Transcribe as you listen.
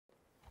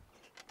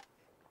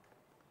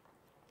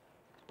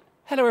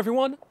Hello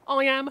everyone,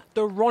 I am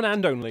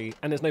TheRonAndOnly,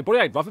 and there's nobody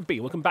I'd rather be.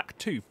 Welcome back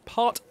to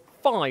part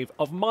 5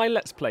 of my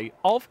Let's Play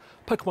of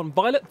Pokémon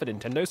Violet for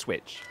Nintendo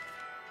Switch.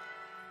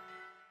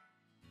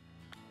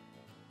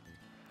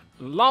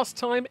 Last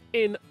time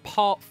in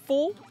part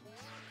 4,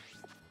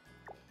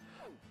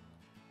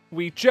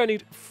 we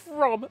journeyed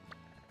from,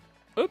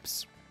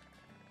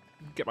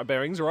 get my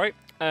bearings right,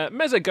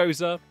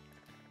 Mesogoza,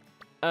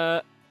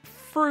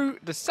 through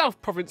the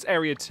South Province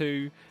Area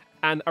 2,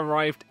 and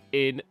arrived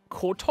in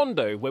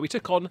Cortondo, where we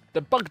took on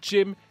the Bug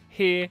Gym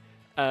here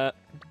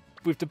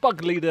with the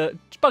Bug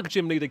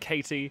Gym leader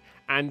Katie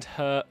and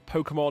her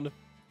Pokemon,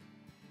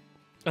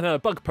 and her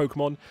Bug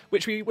Pokemon,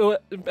 which we were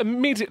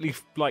immediately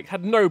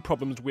had no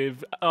problems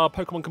with. Our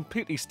Pokemon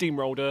completely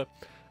steamrolled her,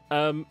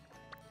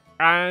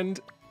 and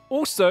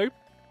also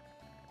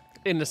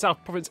in the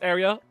South Province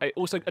area,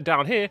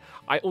 down here,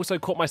 I also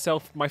caught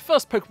myself my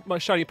first my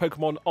shiny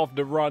Pokemon of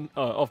the run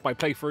of my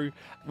playthrough,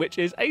 which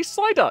is a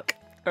Psyduck.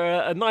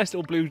 A nice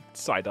little blue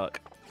Psyduck.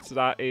 So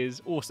that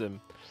is awesome.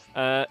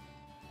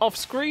 Off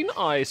screen,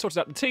 I sorted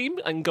out the team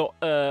and got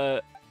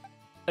a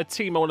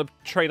team I want to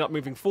train up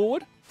moving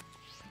forward.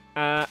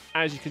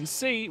 As you can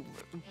see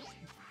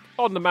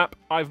on the map,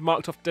 I've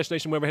marked off the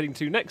destination where we're heading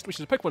to next, which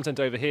is a Pokemon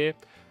Center over here.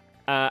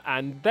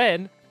 And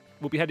then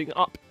we'll be heading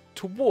up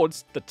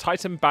towards the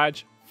Titan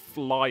Badge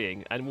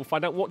flying, and we'll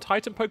find out what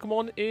Titan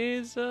Pokemon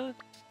is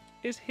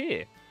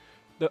here.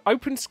 The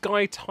Open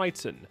Sky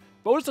Titan.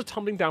 Boulders are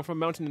tumbling down from a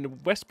mountain in the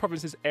West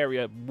Province's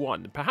Area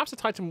 1. Perhaps a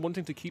Titan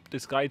wanting to keep the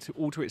sky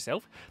all to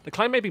itself. The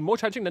climb may be more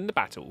challenging than the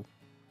battle.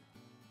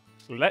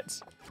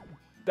 Let's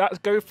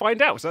go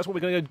find out. So that's what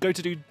we're going to go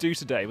to do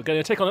today. We're going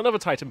to take on another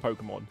Titan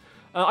Pokemon.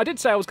 I did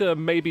say I was going to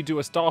maybe do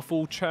a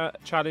Starfall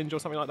challenge or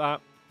something like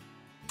that.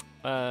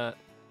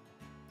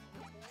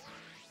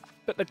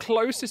 But the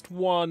closest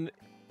one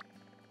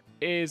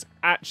is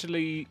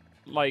actually,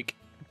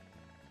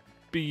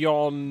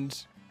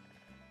 beyond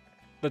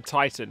the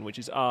Titan, which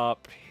is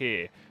up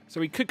here.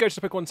 So we could go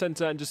to the Pokemon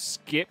Center and just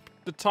skip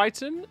the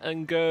Titan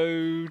and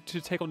go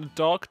to take on the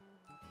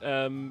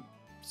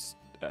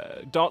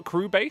Dark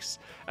Crew base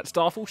at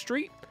Starfall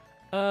Street.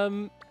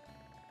 But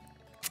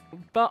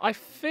I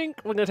think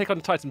we're going to take on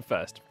the Titan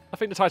first. I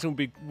think the Titan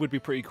would be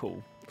pretty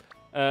cool.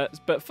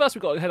 But first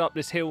we've got to head up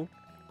this hill,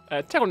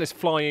 take on this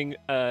flying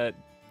Terra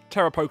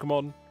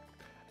Pokemon,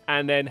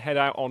 and then head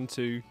out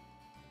onto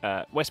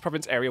West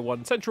Province Area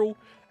 1 Central,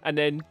 and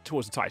then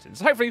towards the Titans.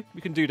 So hopefully we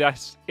can do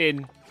that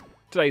in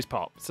today's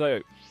part. So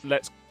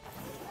let's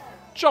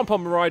jump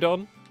on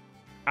Miraidon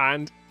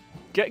and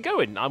get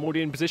going. I'm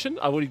already in position.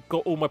 I've already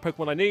got all my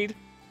Pokemon I need.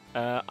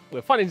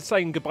 We're finally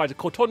saying goodbye to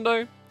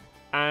Cortondo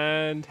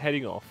and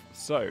heading off.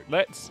 So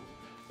let's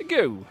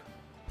go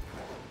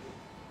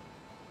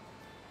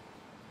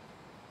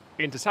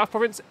into South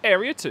Province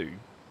Area 2.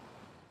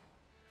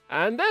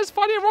 And there's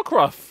finally a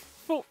Rockruff.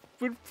 Thought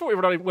we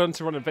were going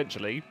to run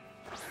eventually.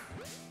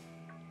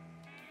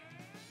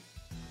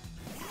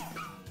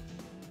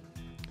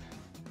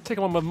 Take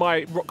on one of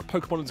my rock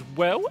Pokemon as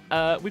well.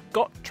 We've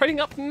got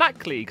training up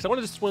Knackley, because I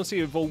just want to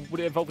see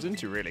what it evolves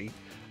into, really.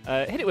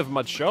 Hit it with a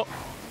Mud Shot.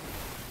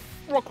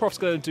 Rockruff's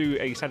going to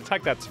do a Sand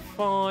Attack, that's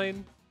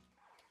fine.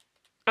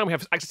 And we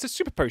have access to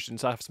Super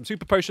Potions. I have some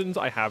Super Potions,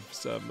 I have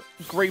some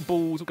Great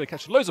Balls, we're going to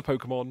catch loads of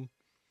Pokemon.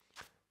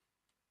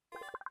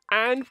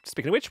 And,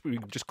 speaking of which, we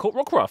just caught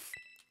Rockruff.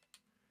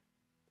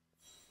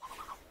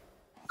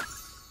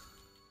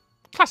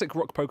 Classic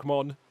rock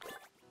Pokemon.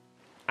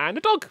 And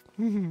a dog.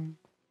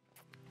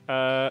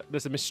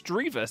 There's a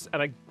Misdreavus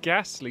and a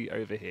Ghastly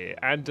over here,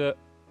 and a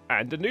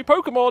new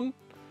Pokemon.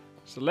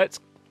 So let's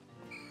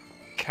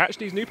catch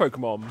these new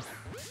Pokemon.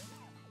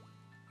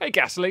 Hey,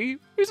 Ghastly,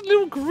 who's a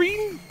little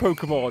green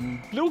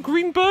Pokemon, little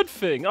green bird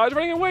thing. Oh, it's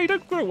running away.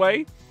 Don't go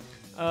away.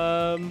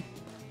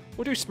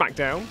 We'll do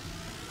Smackdown.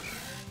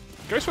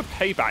 Goes for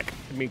Payback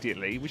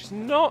immediately, which is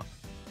not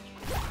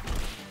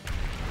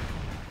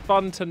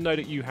fun to know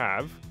that you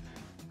have.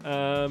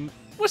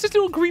 What's this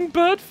little green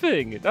bird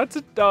thing? That's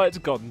a... Oh, it's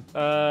gone.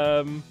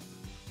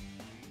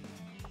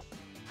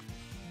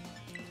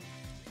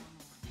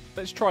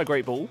 Let's try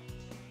Great Ball.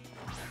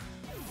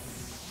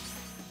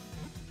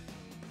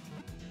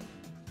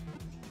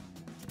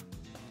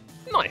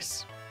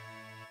 Nice.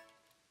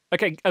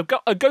 Okay, I've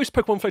got a ghost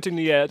Pokemon floating in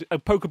the air. A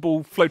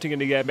Pokeball floating in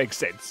the air makes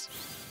sense.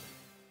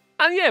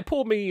 And yeah,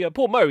 poor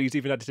Mo, he's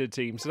even added to the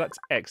team, so that's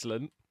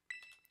excellent.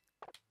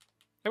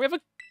 And we have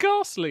a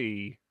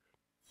Ghastly.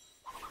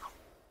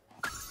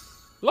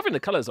 Loving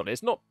the colours on it.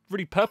 It's not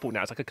really purple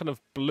now. It's like a kind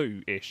of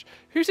blue-ish.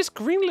 Who's this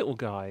green little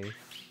guy?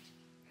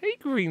 Hey,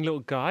 green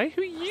little guy.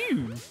 Who are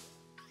you?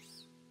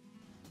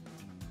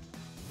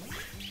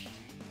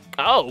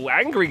 Oh,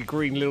 angry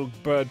green little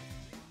bird.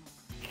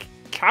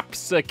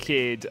 Capsa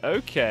Kid.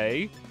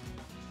 Okay.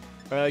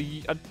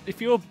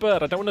 If you're a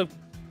bird, I don't want to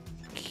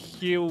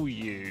kill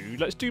you.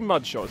 Let's do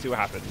Mud Shot and see what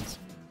happens.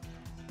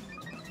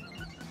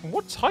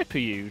 What type are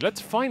you? Let's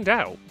find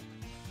out.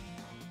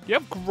 You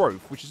have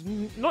growth, which is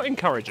not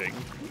encouraging.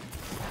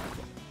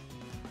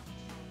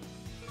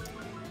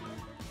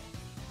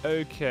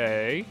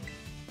 Okay.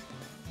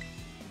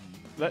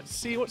 Let's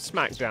see what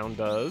Smackdown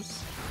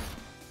does.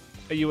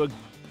 Are you a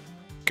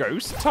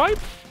ghost type?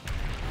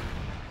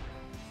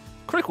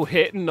 Critical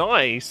hit,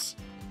 nice.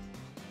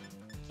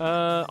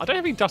 I don't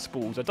have any dust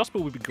balls. A dust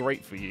ball would be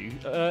great for you.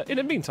 In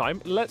the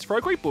meantime, let's throw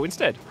a great ball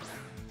instead.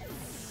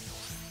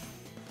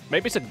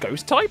 Maybe it's a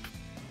ghost type?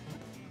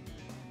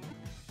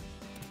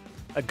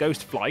 A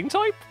ghost flying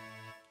type?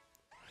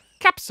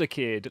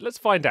 Capsakid, let's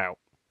find out.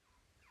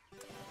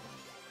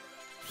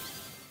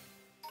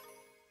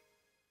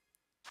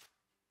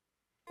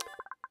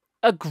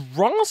 A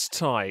grass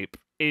type.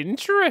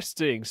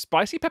 Interesting.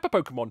 Spicy pepper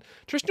Pokemon.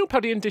 Traditional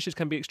Paldean dishes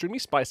can be extremely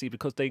spicy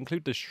because they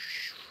include the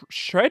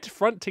shred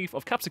front teeth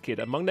of Capsakid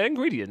among their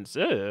ingredients.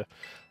 To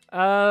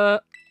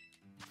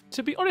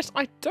be honest,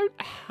 I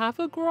don't have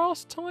a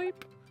grass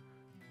type.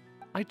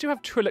 I do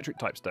have 2 electric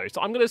types though,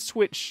 so I'm going to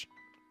switch.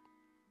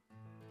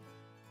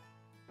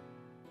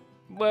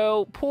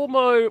 Well,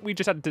 Pormo, we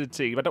just added to the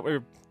team. I don't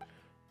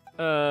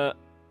know.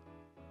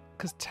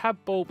 Because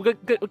Tab-Bulb, we're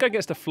going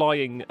against the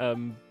flying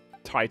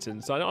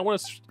Titan, so I want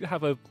to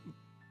have a.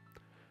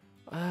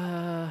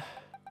 But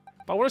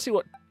I want to see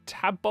what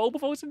Tab-Bulb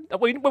evolves into.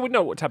 We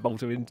know what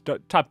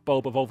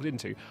Tab-Bulb evolved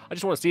into. I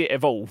just want to see it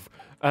evolve.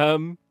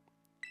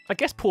 I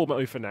guess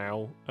Pormo for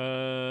now.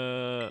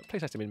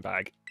 Place item in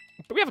bag.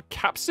 But we have a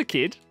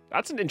Capsakid.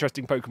 That's an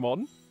interesting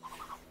Pokemon.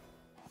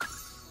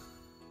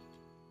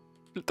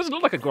 It doesn't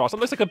look like a grass. It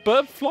looks like a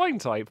bird flying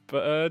type,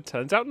 but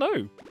turns out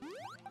no.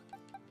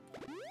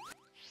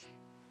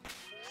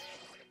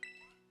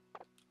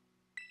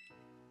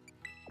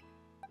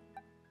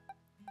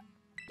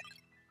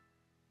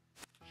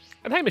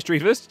 And hey,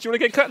 Mischievous, do you want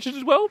to get captured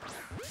as well?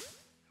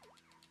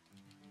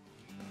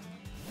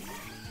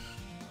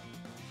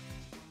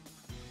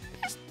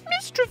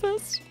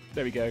 Mischievous.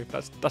 There we go.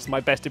 That's my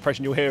best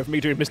impression you'll hear of me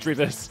doing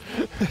Mischievous.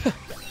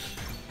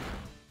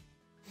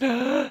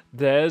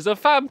 There's a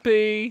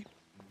Phanpy.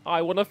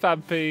 I want a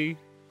Phanpy.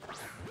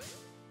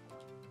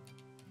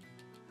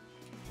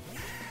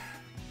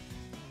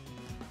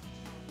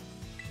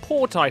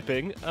 Poor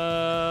typing.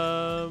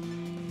 But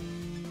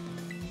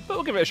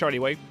we'll give it a shot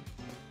anyway.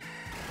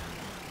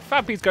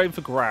 Phanpy's going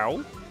for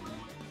Growl.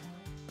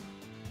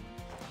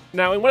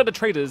 Now, in one of the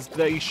trailers,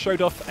 they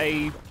showed off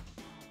a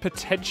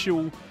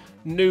potential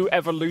new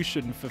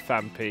evolution for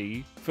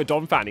Phanpy, for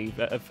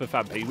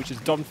Phanpy, which is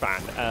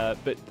Donphan.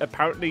 But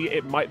apparently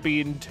it might be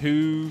in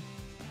 2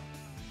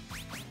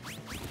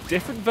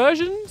 different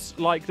versions.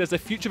 Like, there's a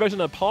future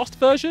version and a past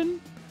version.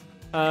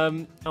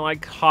 And I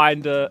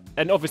kinda,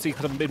 and obviously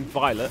because I'm in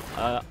Violet,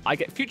 I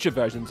get future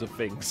versions of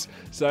things.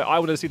 So I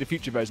want to see the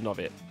future version of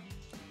it.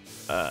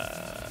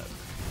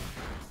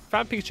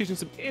 Phanpy's choosing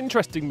some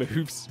interesting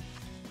moves.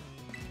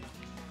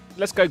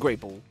 Let's go Great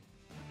Ball.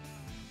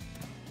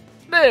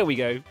 There we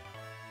go.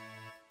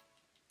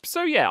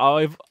 So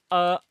yeah,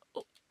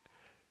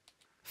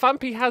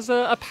 Phanpy has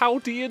a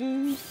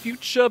Paldean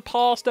future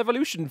past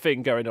evolution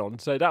thing going on.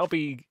 So that'll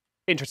be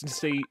interesting to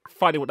see,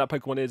 finding what that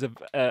Pokemon is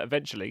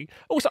eventually.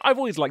 Also, I've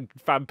always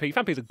liked Phanpy.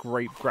 Phanpy's a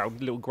great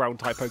little ground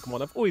type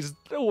Pokemon. I've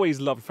always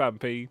loved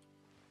Phanpy.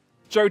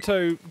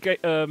 Johto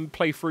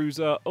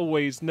playthroughs are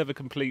always never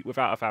complete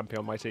without a Phanpy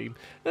on my team.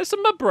 There's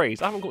some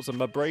Mudbrays. I haven't got some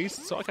Mudbrays,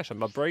 so I'll catch a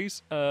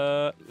Mudbrays.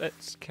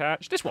 Let's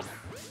catch this one.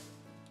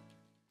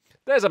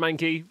 There's a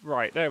Mankey.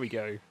 Right, there we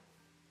go.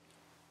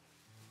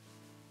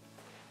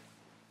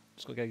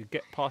 Just gotta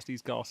get past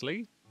these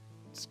Ghastly.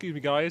 Excuse me,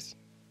 guys.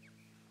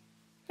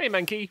 Hey,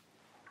 Mankey.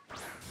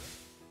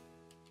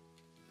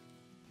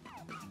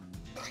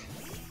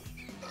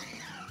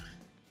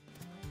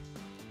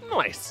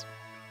 Nice.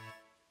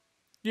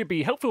 You'd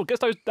be helpful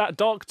against that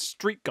dark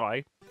street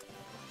guy.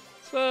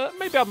 So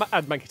maybe I'll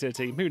add Mankey to the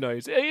team. Who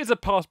knows? It is a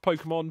past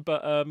Pokemon,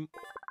 but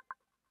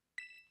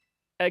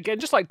again,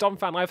 just like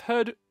Donphan, I've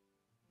heard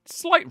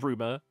slight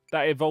rumor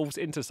that it evolves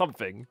into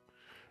something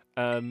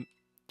to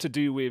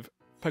do with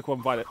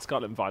Pokemon Violet,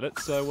 Scarlet and Violet.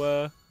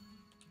 So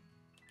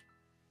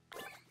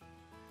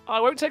I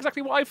won't say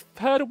exactly what I've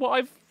heard or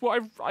what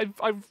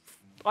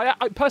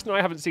I personally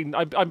I haven't seen.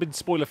 I've been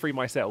spoiler free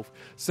myself.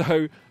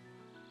 So,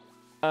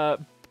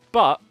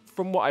 but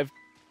from what I've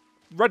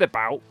read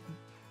about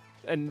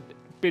and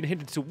been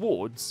hinted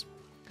towards,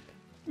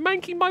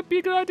 Mankey might be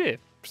a good idea.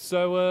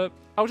 So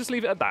I'll just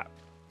leave it at that.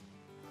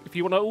 If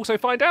you want to also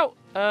find out,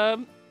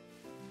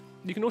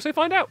 you can also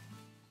find out.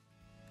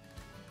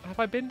 Have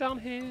I been down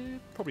here?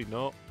 Probably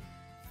not.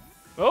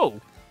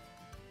 Oh.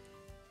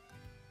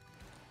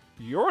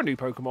 You're a new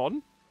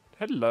Pokemon.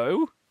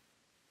 Hello.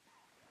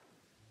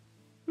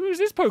 Who's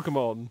this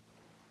Pokemon?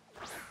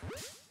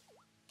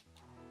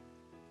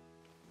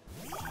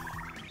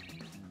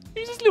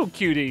 He's this little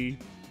cutie.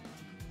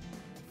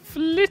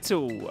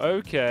 Flittle.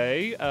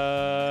 Okay.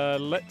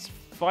 Let's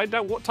find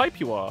out what type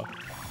you are.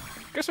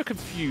 Guess for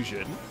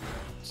confusion.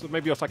 So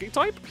maybe you're Psychic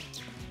type?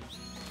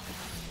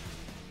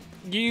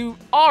 You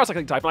are a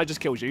Psychic type and I just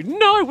killed you.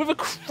 No, with a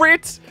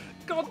crit!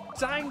 God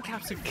dang,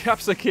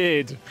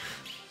 Capsakid.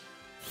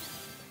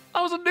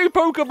 That was a new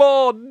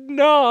Pokemon!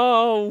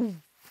 No!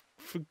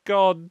 For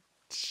God's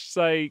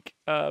sake.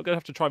 I'm going to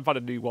have to try and find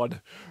a new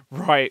one.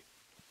 Right.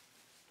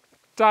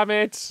 damn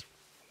it.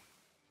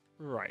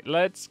 Right,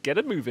 let's get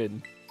it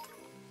moving.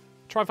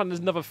 Try and find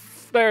another...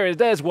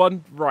 There's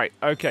one. Right,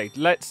 okay.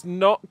 Let's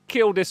not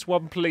kill this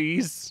one,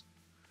 please.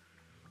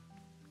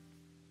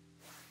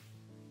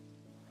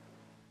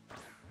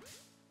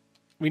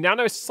 We now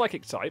know it's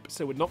psychic type,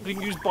 so we're not going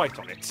to use bite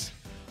on it.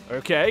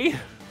 Okay.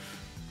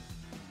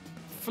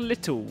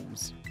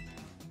 Flittles.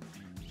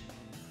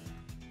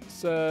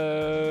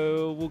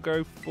 So we'll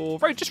go for...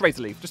 Right, just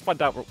Razor Leaf. Just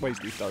find out what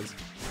Razor Leaf does.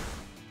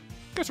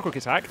 Goes for quick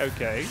attack.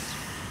 Okay.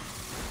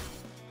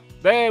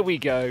 There we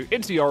go.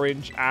 Into the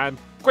orange and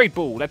Great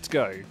Ball. Let's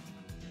go.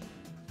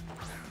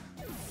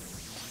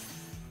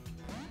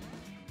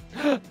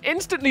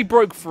 Instantly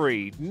broke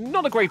free.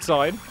 Not a great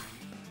sign.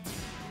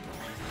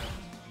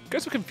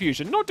 Goes for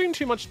Confusion. Not doing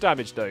too much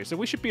damage though, so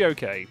we should be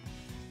okay.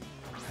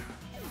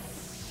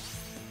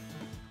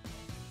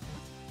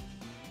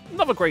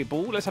 Another Great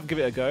Ball. Let's give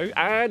it a go.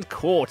 And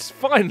caught.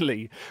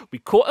 Finally. We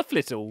caught a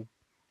Flittle.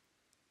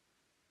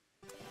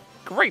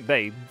 Great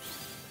name.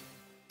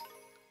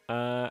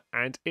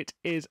 And it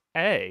is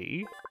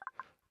a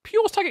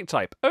pure psychic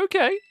type.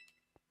 Okay.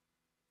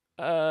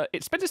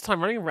 It spends its time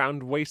running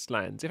around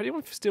wastelands. If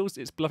anyone steals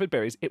its beloved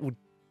berries, it will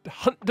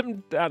hunt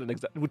them down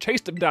and will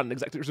chase them down and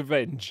exact its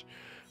revenge.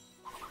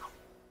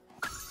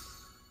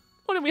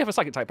 Well, then we have a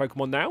psychic type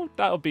Pokemon now.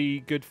 That'll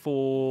be good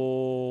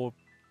for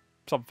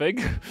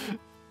something.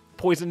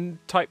 Poison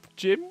type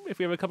gym, if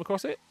we ever come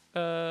across it.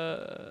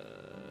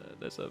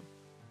 There's a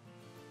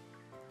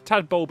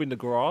Tadbulb in the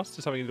grass,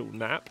 just having a little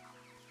nap.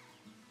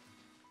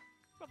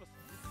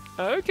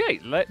 Okay,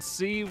 let's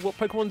see what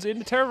Pokemon's in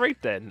the Terra Raid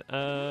then.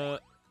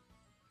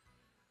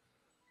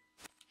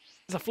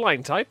 It's a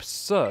flying type,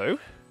 so...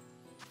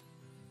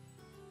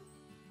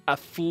 A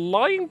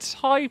flying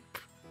type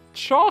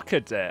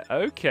Charcadet,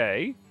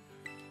 okay.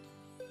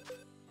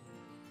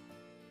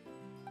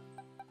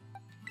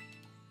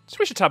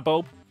 Swish a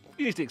Tadbulb,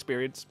 you need the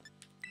experience.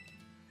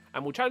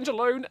 And we'll challenge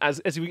alone,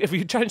 if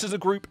we challenge as a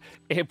group,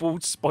 it will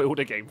spoil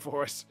the game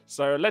for us.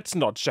 So let's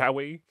not, shall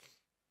we?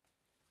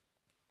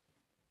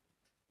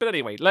 But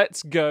anyway,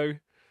 let's go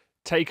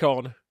take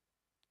on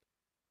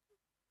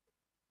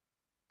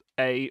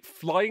a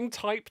flying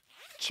type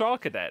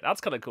Charcadet. That's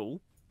kind of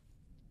cool.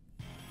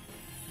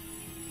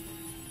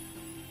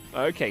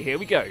 Okay, here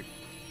we go.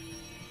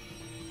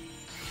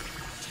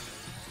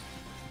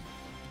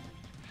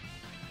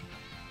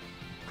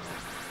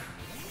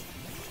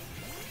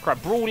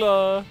 Crab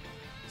Brawler,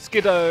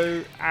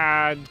 Skiddo,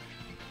 and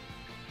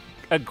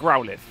a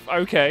Growlithe.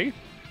 Okay.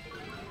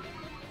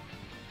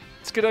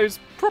 Skiddo's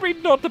probably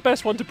not the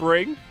best one to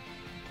bring.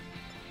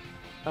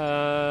 Can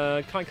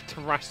I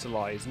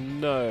terrestrialize?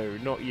 No,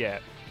 not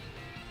yet.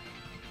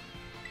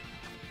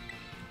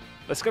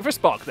 Let's go for a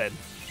Spark then.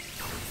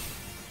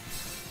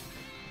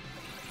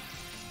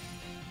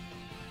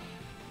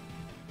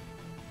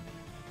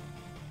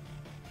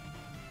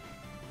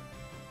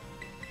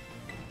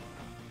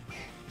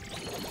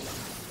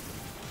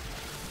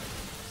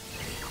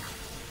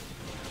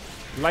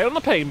 Lay on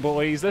the pain,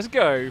 boys. Let's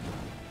go.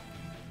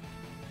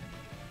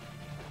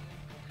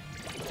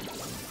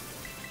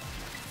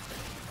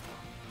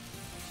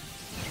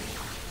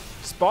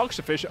 Sparks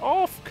to fish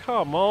off.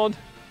 Come on.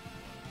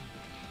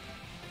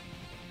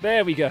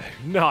 There we go.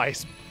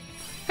 Nice.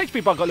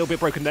 HP bar got a little bit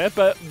broken there,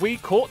 but we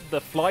caught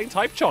the flying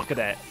type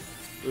Charcadet.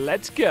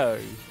 Let's go.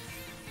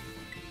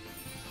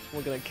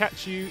 We're going to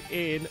catch you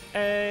in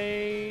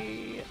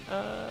a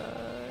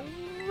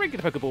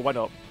regular Pokeball. Why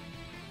not?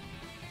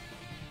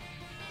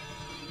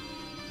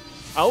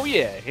 Oh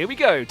yeah, here we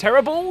go.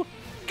 Terra Ball,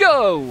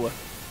 go!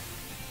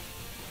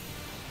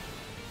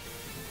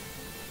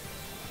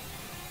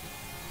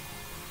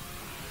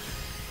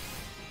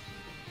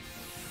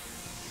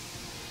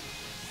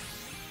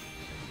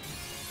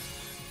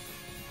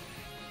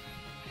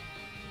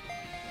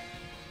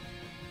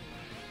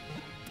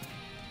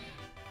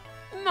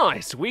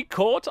 Nice, we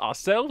caught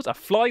ourselves a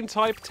flying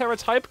type, Terra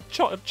type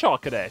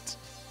Charcadet.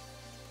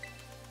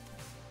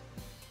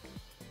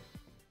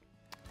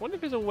 Wonder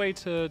if there's a way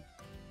to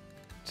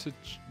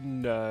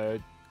no.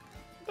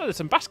 Oh, there's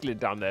some Basculin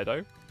down there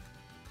though.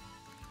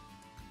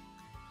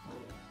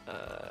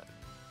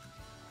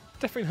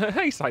 Definitely.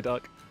 Hey,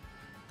 Psyduck.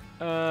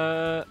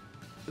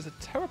 There's a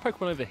Terra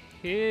Pokemon over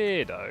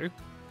here though,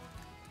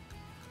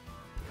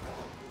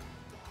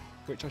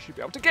 which I should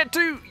be able to get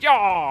to.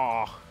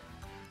 Yeah.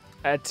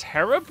 A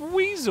Terra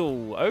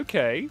Weasel.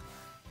 Okay.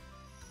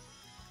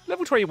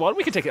 Level 21.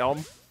 We can take it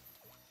on.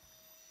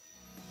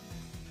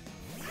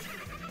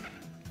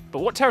 But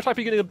what Terra type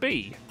are you going to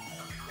be?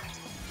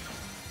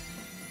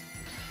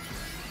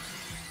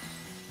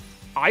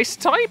 Ice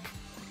type?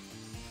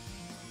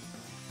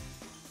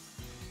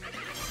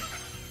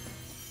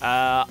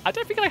 I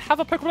don't think I have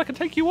a Pokemon that can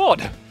take you on.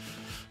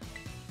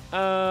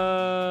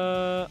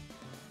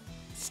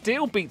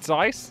 Steel beats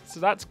Ice, so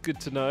that's good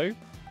to know.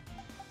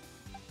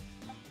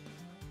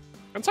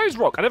 And so is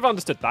Rock. I never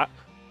understood that.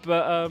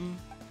 But,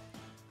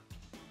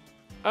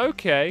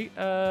 okay.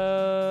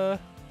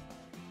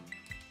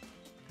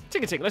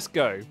 Ting-a-ting, let's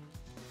go.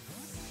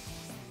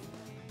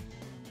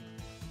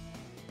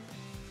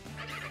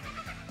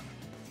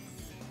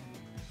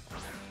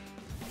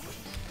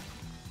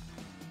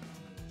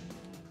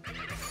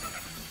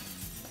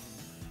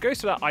 Goes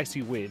to that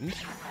icy wind.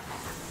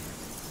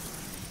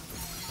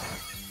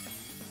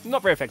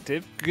 Not very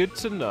effective. Good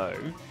to know.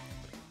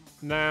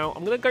 Now,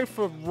 I'm going to go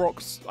for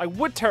rocks. I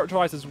would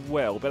Terrorize as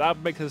well, but that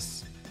would make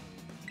us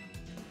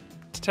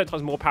 10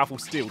 times more powerful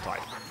steel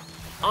type.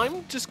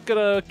 I'm just going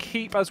to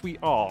keep as we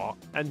are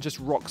and just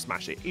rock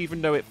smash it,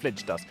 even though it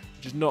flinched us,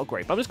 which is not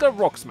great. But I'm just going to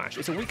rock smash.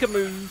 It's a weaker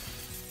move.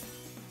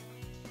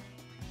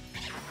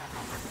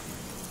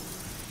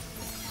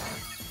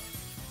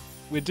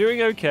 We're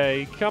doing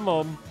okay. Come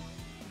on.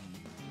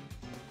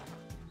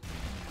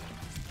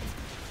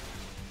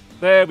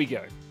 There we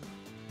go.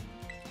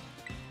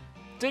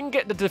 Didn't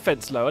get the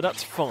defense lower,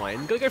 that's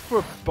fine. Gonna go for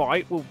a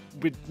bite. Well,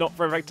 we're not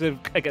very effective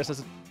against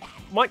us.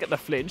 Might get the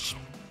flinch.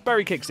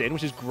 Berry kicks in,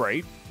 which is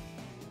great.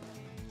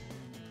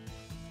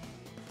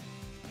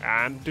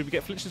 And did we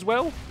get flinch as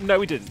well? No,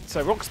 we didn't.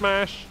 So rock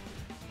smash,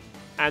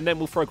 and then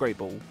we'll throw a great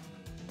ball.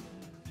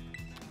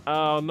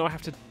 No, I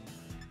have to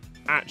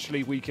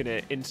actually weaken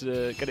it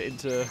into, get it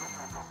into.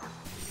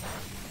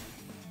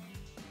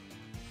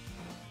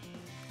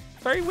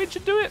 Fairy Wind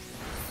should do it.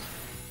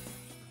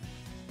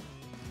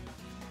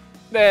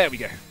 There we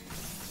go.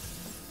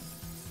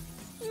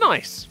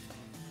 Nice.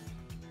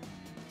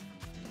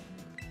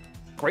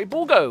 Great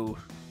ball go.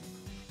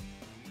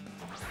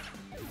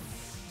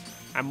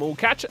 And we'll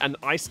catch an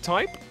ice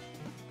type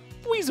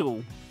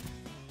Weasel.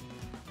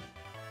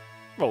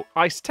 Well,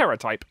 ice terror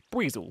type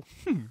Weasel.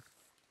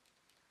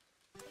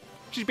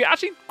 Should be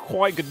actually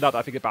quite good now that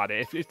I think about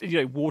it. If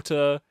you know,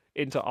 water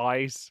into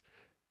ice.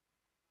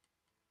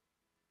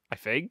 I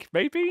think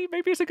maybe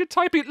it's a good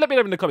type. Let me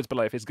know in the comments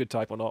below if it's a good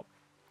type or not.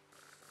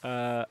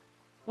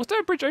 Was there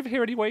a bridge over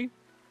here anyway?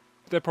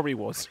 There probably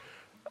was.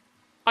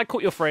 I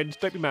caught your friend.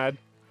 Don't be mad.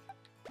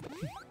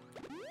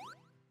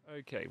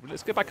 Okay, well,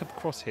 let's go back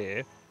across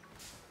here.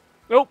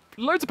 Oh,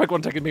 loads of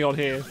Pokemon taking me on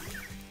here.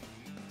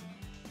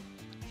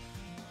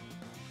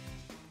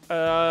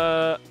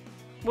 Well,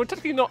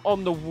 technically not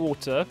on the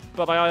water,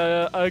 but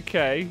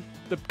okay.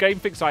 The game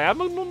thinks I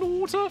am on the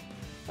water?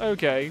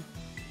 Okay.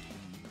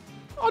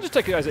 I'll just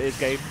take it as it is,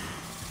 game.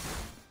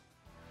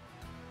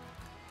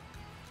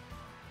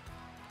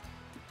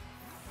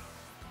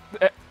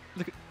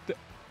 Look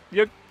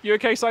at you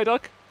okay,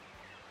 Psyduck?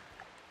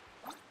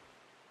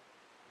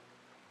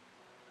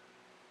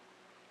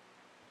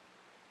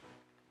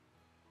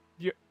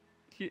 You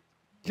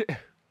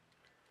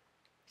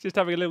just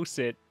having a little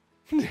sit.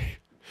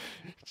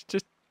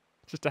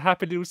 just a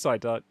happy little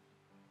Psyduck.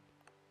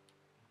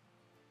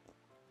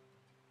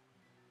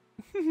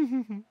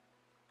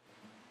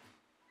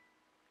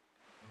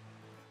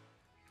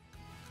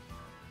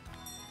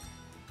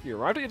 You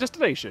arrived at your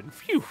destination.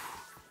 Phew.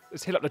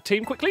 Let's hit up the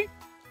team quickly.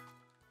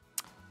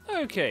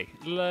 Okay,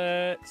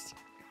 let's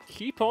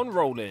keep on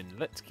rolling.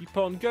 Let's keep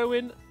on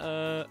going.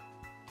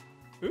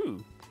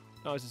 Ooh.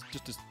 Oh, this is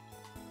just a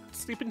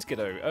sleeping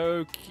Skiddo.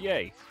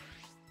 Okay.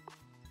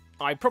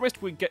 I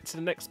promised we'd get to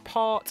the next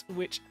part,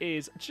 which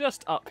is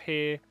just up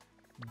here.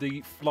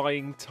 The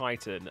Flying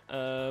Titan.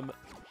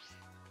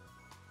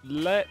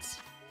 Let's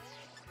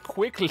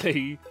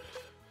quickly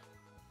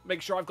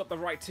make sure I've got the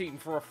right team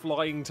for a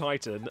Flying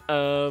Titan.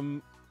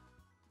 That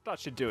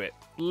should do it.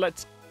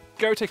 Let's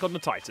go take on the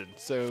Titan.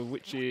 So,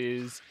 which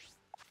is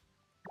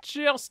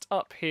just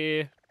up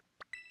here.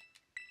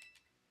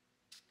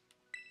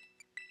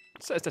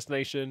 Set as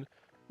destination.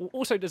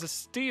 Also, there's a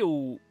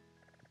Steel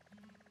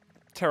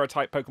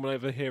Terra-type Pokemon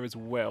over here as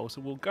well. So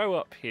we'll go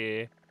up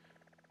here.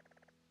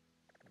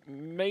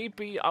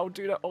 Maybe I'll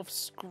do that off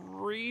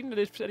screen, and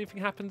if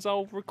anything happens,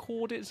 I'll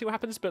record it and see what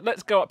happens. But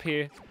let's go up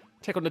here,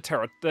 take on the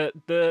Terra,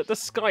 the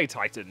Sky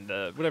Titan,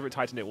 whatever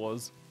Titan it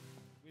was.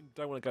 We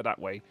don't want to go that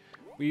way.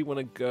 We want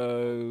to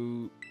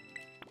go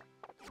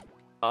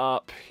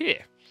up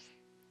here.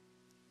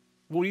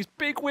 Well, these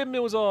big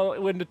windmills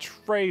are in the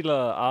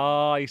trailer.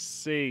 Ah, I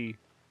see.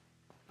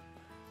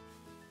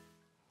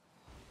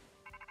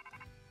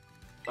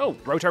 Oh,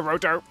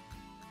 Roto.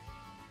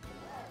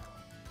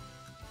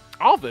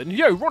 Arvin?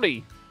 Yo,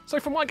 Ronnie! So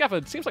from what I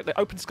gathered, seems like the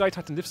Open Sky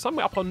Titan lives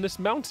somewhere up on this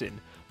mountain.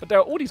 But there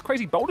are all these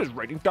crazy boulders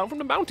raining down from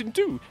the mountain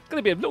too. It's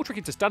going to be a little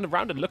tricky to stand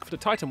around and look for the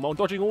Titan while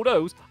dodging all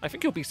those. I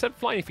think you'll be sent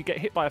flying if you get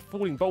hit by a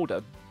falling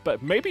boulder.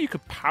 But maybe you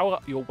could power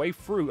your way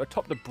through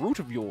atop the brute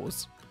of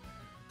yours.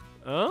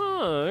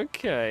 Ah,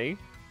 okay.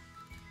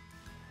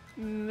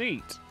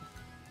 Neat.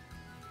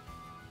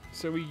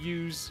 So we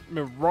use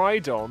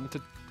Miraidon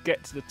to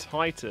get to the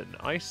Titan.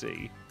 I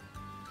see.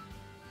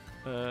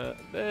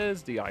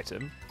 There's the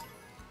item.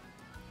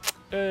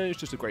 It's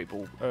just a great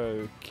ball.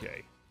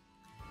 Okay.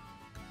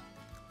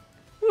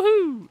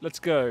 Woohoo! Let's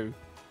go.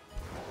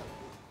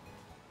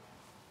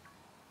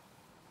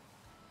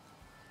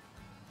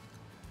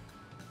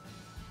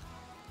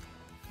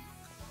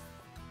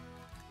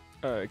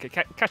 Okay,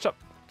 catch up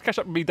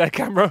with me there,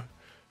 camera.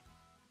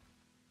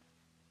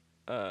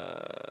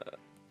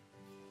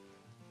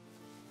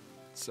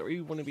 So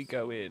we want to be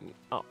going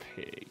up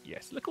here.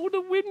 Yes, look at all the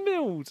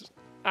windmills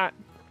at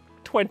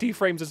 20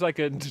 frames a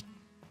second.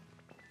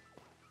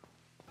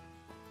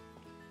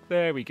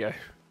 There we go.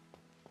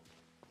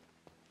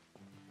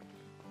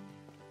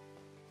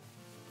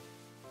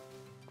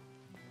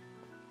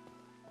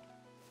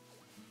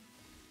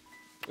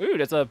 Ooh,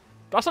 that's a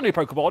new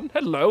Pokemon.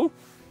 Hello.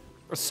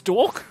 A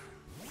Stork?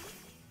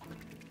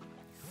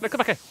 No, come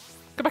back here.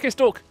 Come back here,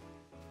 Stork.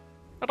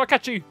 How do I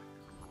catch you?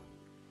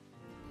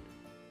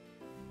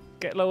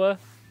 Get lower.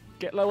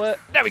 Get lower.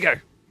 There we go.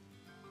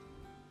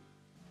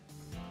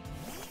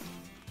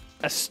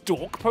 A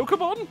Stork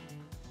Pokemon?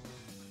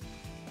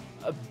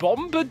 A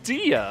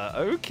Bombardier.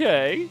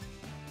 Okay.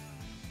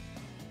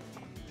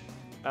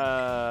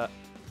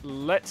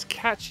 Let's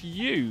catch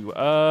you.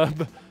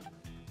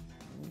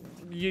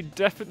 You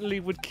definitely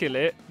would kill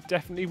it.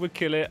 Definitely would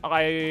kill it.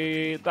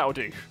 That'll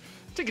do.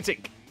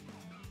 Tink-a-tink.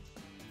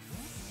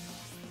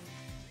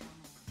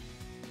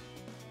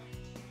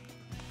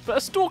 But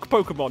a Stork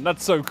Pokemon,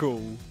 that's so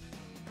cool.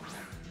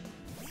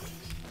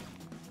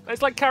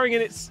 It's like carrying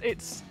in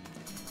its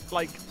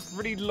like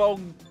really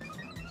long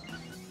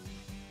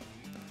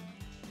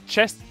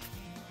chest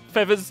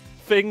feathers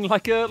thing,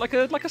 like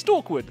a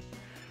Stork would.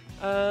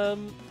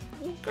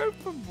 We'll go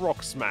for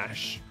Rock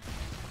Smash.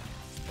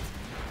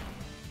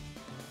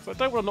 So I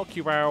don't want to knock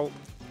you out.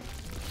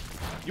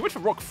 You went for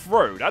Rock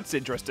Throw. That's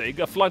interesting.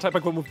 A flying type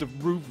Pokemon with the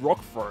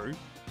Rock Throw.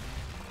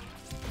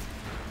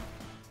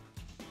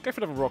 Go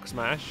for another Rock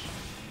Smash.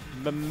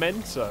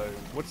 Memento.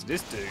 What does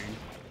this do?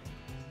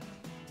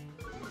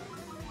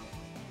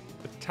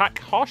 Attack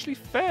harshly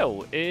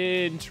fell.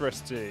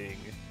 Interesting.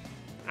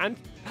 And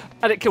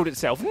it killed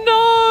itself.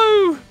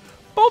 No!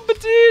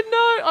 Bombardier,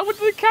 no! I wanted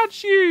to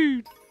catch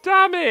you!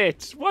 Damn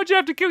it! Why'd you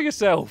have to kill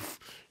yourself?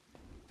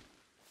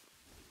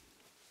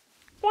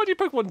 Why do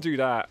Pokemon do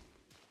that?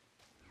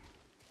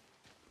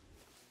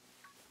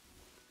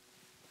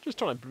 Just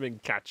trying to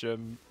catch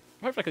them.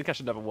 Hopefully I can catch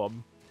another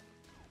one.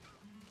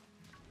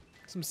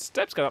 Some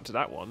steps going up to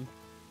that one.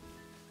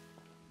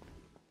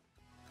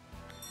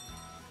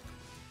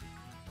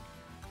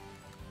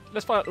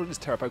 Let's find out what this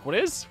Terra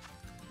Pokemon is.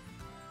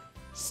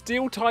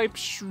 Steel-type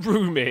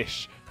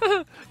Shroomish.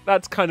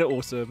 That's kind of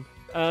awesome.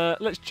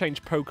 Let's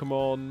change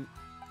Pokemon.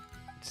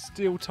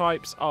 Steel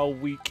types are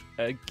weak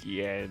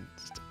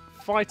against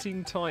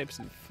fighting types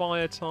and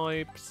fire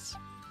types.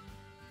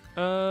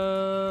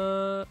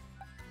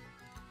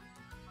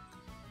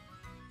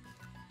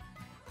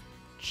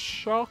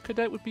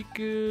 Charcadet would be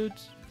good.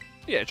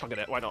 Yeah,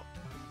 Charcadet, why not?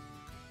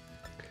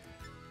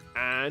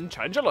 And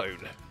challenge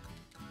alone.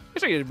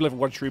 It's only a level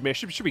 1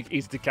 Shroomish. It should be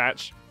easy to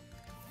catch.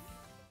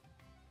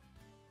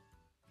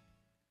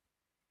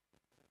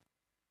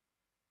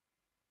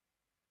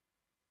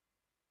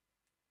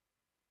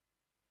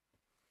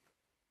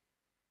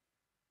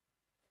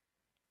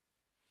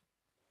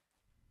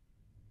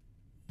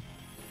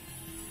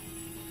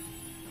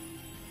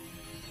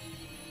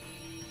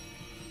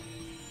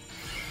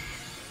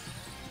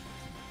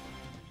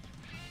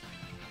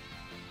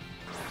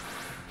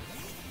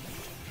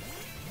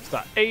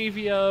 That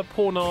Avia,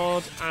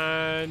 Pornard,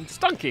 and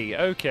Stunky.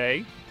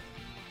 Okay.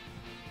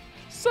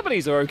 Some of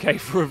these are okay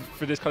for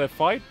this kind of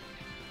fight.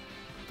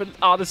 But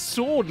the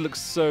sword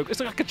looks so... It's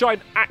like a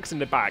giant axe in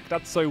the back.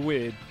 That's so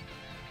weird.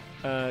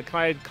 Can't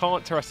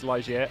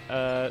terrestrialize yet,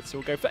 so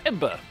we'll go for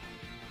Ember.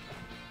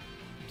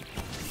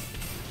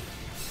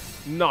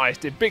 Nice,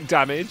 did big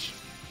damage.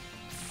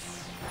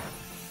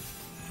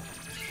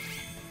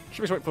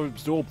 Should we wait for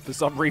Absorb for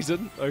some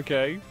reason?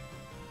 Okay.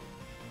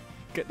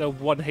 Get the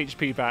 1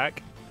 HP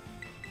back.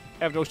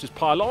 Everyone else just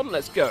pile on.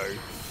 Let's go.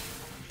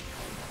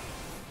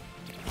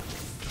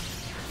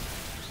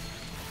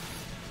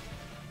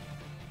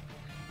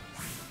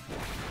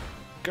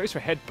 Goes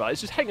for headbutt.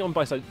 It's just hanging on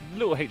by some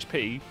little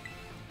HP.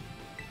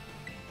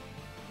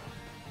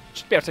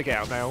 Should be able to get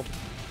out now.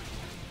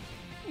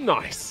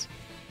 Nice.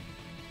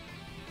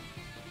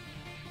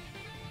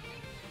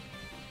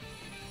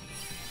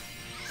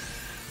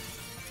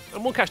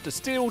 And we'll catch the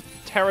Steel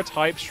Terra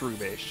type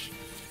Shroomish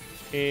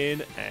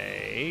in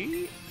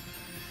a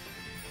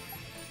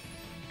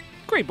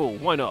Great Ball.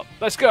 Why not?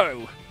 Let's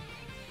go.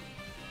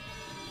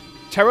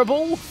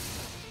 Terrible.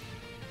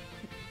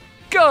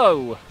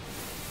 Go.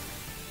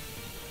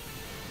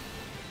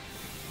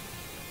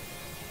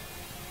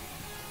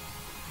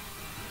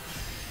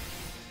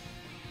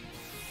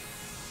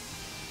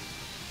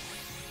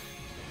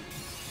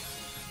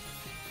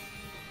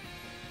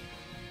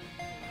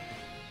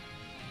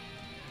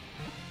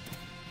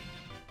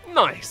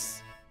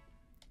 Nice.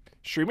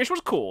 Shroomish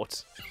was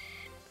caught.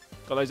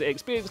 Got loads of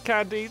experience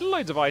candy,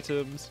 loads of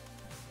items.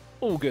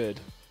 All good.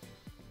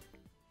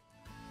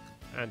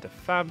 And a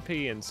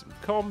Fampi and some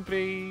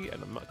Combi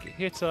and a Mucky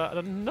Hitter and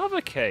another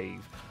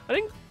cave. I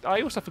think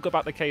I also forgot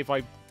about the cave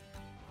I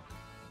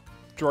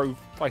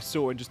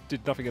saw and just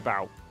did nothing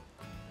about.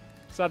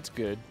 So that's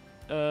good.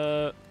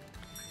 There's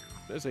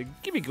a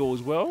Gimmighoul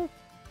as well.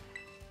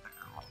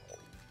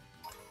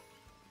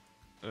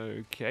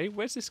 Okay,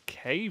 where's this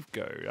cave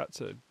go?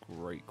 That's a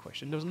great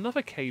question. There's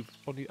another cave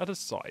on the other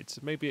side,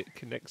 so maybe it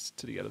connects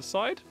to the other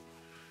side?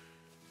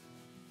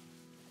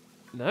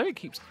 No, it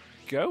keeps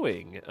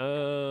going.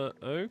 Oh,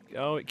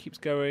 it keeps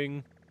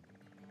going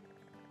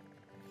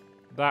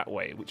that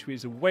way, which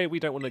is a way we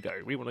don't want to go.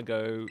 We want to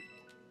go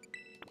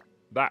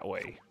that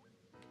way.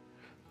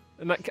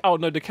 And that, oh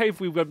no, the cave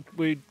we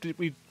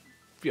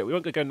yeah, we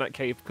won't go in that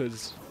cave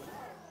because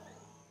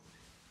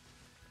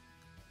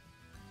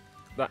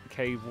that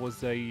cave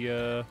was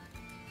a.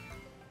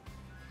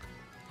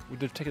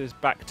 Would have taken us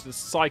back to the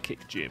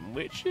psychic gym,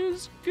 which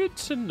is good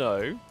to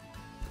know.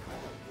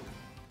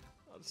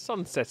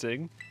 Sun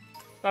setting.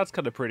 That's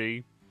kind of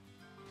pretty.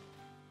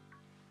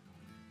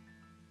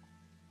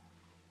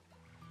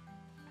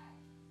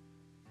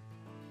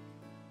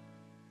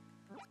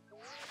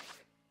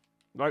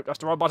 Nope, that's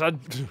the wrong button.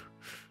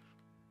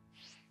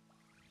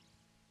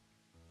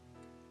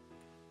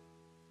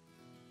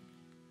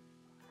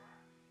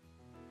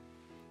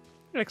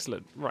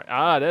 Excellent. Right.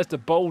 Ah, there's the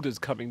boulders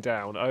coming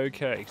down.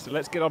 Okay, so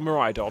let's get on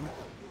Miraidon.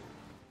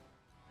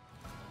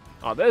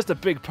 Ah, there's the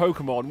big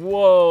Pokemon.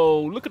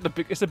 Whoa, look at the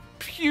big... It's a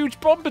huge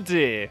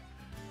Bombardier.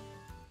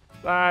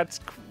 That's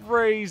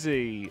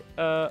crazy.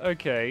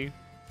 Okay.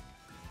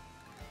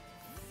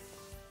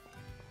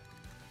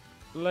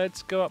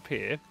 Let's go up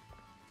here.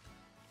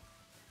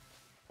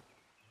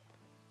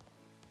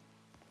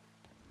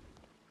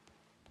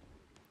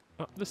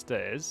 Up the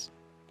stairs.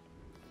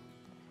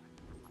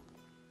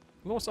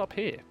 What's up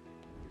here?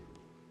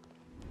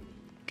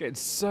 Getting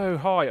so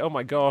high. Oh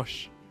my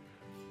gosh.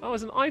 Oh,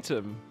 it's an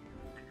item.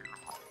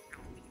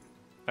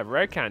 A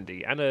rare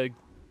candy and a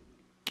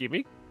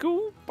gimme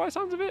cool by the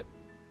sounds of it.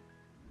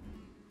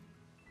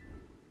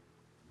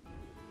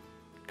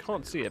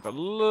 Can't see it, but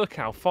look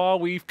how far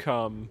we've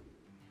come.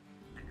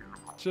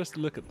 Just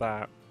look at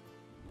that.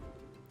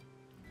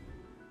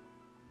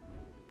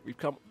 We've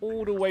come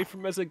all the way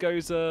from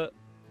Mesagoza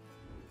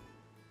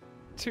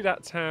to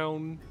that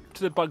town,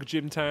 to the Bug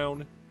Gym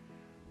town,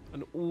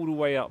 and all the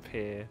way up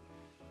here.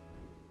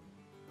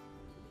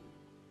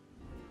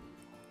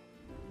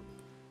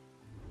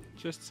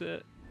 Just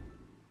to...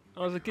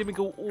 Oh, there's a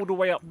Gimmigle all the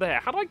way up there.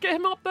 How do I get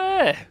him up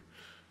there?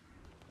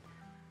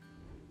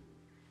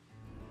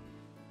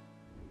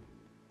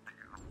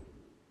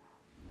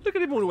 Look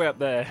at him all the way up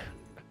there.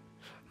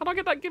 How do I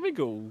get that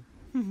Gimmigle?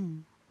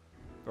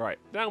 Right,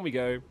 down we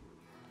go.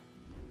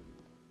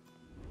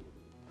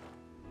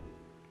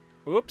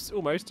 Whoops,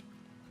 almost.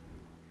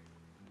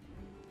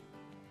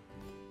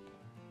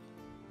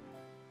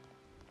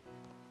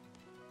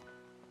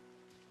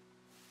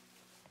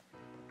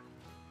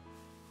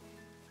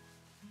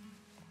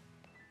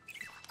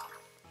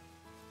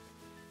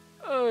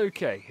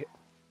 Okay.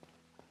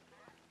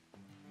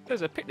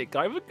 There's a picnic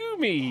guy with a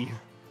Goomy.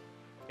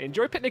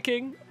 Enjoy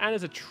picnicking, and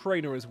there's a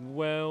trainer as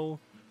well.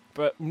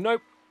 But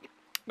nope,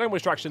 no more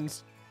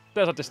distractions.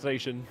 There's our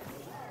destination.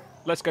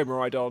 Let's go,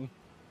 Miraidon.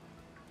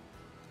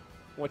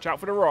 Watch out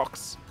for the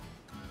rocks.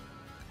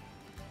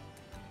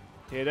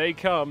 Here they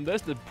come.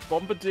 There's the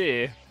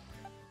Bombardier.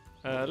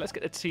 Let's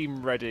get the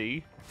team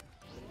ready.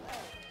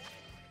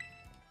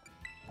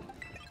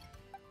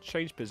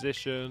 Change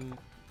position.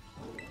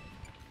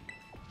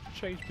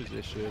 Change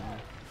position.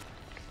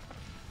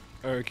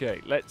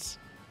 Okay, let's...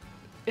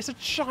 It's a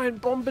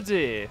giant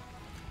Bombardier!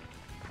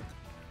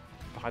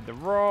 Behind the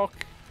rock.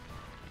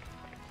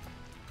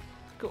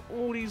 Got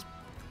all these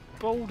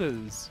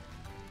boulders.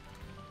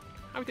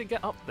 How are we gonna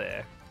get up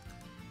there?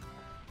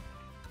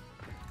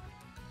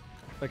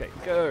 Okay,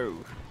 go!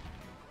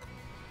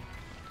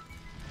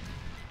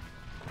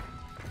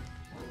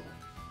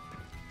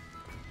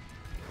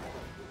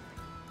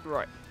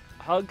 Right,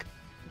 hug.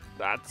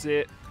 That's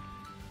it.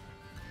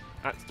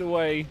 That's the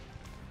way.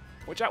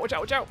 Watch out, watch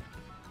out, watch out!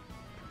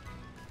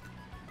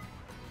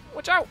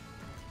 Watch out!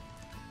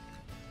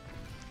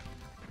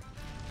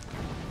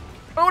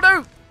 Oh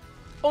no!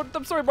 Oh,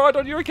 I'm sorry,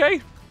 Miraidon, you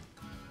okay?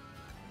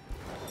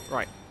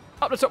 Right,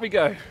 up the top we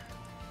go.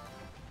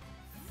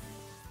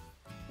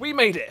 We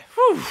made it!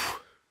 Whew!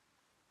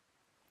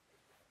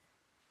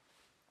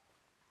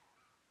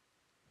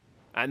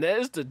 And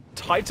there's the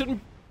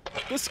Titan,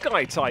 the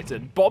Sky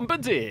Titan,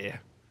 Bombardier.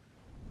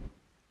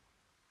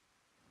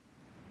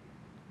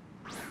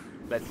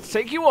 Let's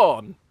take you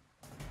on.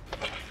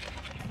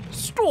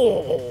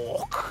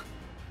 Stork!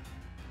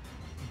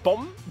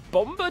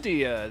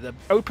 Bombardier, the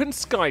open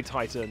Sky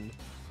Titan.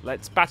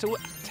 Let's battle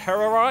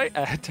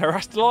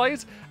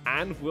Terrastalize,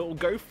 and we'll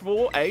go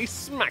for a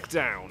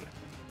smackdown.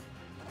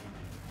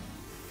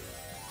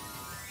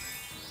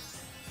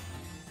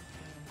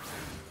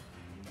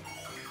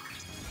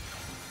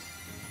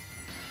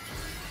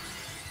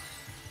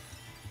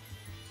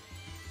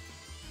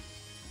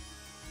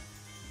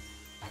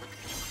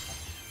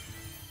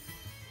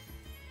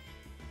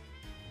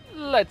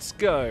 Let's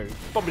go.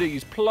 Bombardier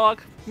use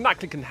plug.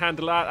 Knackley can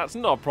handle that. That's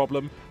not a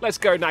problem. Let's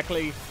go,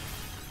 Knackley.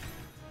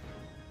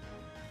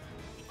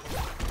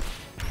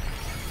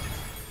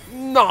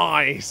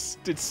 Nice!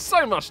 Did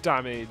so much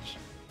damage.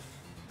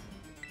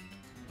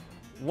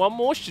 One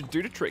more should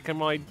do the trick.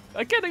 Am I...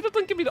 Again, it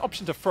doesn't give me the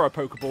option to throw a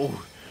Pokeball.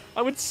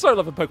 I would so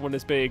love a Pokemon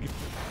this big.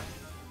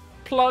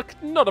 Pluck,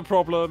 not a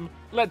problem.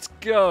 Let's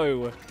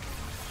go.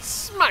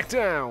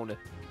 Smackdown.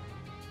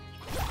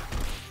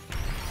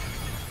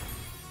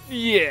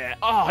 Yeah.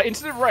 Ah, oh,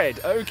 into the red.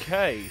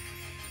 Okay.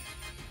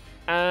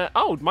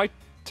 Oh, my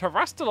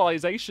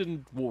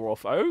terrestrialization wore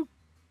off.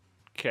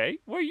 Okay.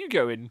 Where are you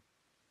going?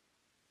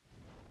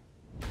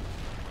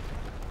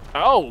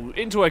 Oh,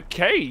 into a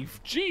cave.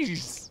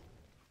 Jeez.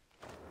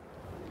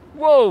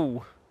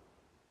 Whoa.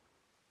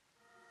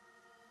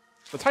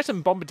 The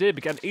Titan Bombardier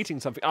began eating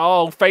something.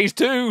 Oh, phase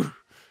 2.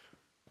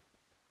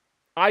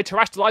 I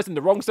terrestrialized in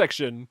the wrong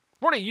section.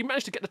 Ronnie, you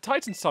managed to get the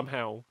Titan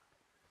somehow.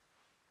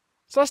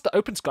 So that's the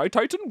open sky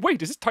Titan?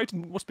 Wait, is this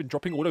Titan what's been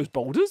dropping all those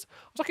boulders? I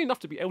was lucky enough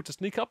to be able to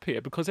sneak up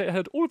here because it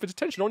had all of its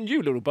attention on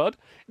you, little bud.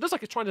 It looks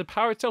like it's trying to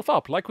power itself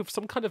up, like with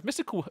some kind of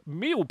mystical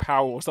meal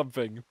power or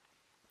something.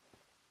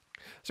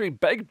 So we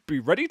better be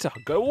ready to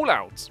go all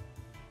out.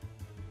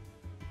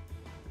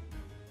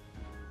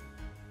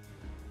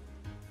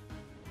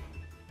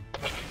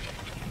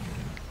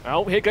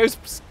 Oh, here goes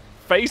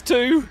phase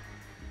 2.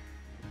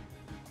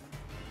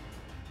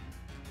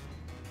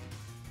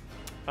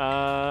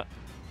 I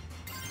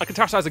can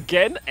terrestrialize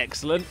again.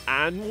 Excellent.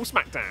 And we'll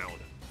smack down.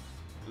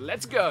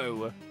 Let's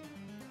go.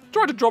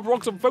 Trying to drop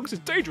rocks on folks is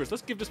dangerous.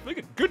 Let's give this thing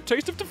a good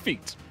taste of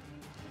defeat.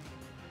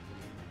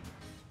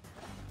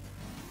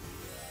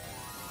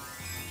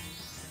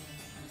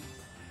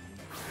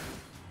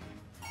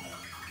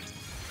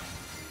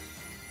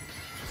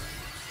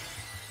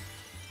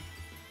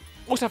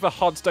 Also have a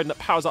hard stone that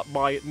powers up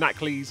my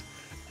Knackley's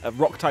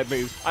rock type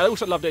moves. I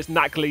also love that it's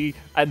Knackley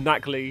and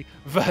Knackley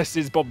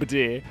versus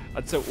Bombardier.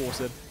 That's so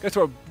awesome. Goes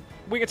for a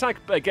wing attack,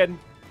 but again,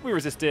 we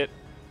resist it.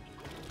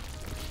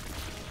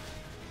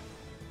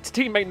 His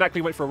teammate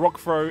Knackley went for a rock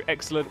throw.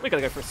 Excellent. We're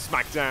going to go for a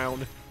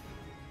smackdown.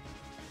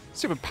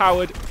 Super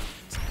powered.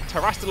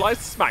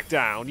 Terrestrialized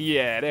smackdown.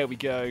 Yeah, there we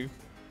go.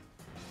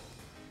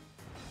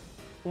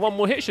 One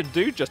more hit should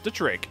do just a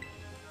trick.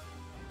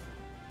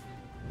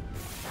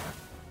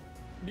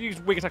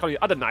 Use wing attack on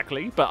the other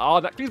Knackley, but our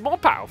Knackley's more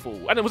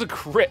powerful. And it was a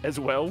crit as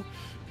well.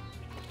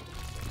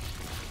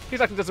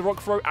 His Knackley does a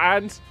rock throw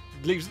and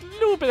leaves a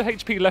little bit of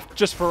HP left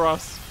just for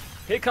us.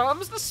 Here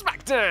comes the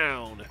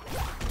smackdown.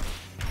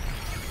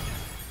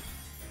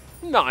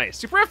 Nice,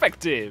 super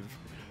effective.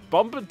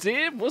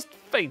 Bombardier was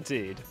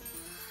fainted.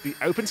 The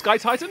Open Sky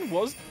Titan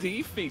was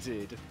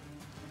defeated.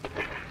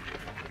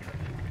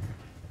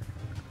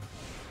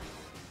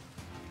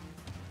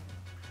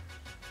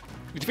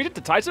 We defeated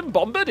the Titan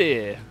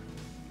Bombardier.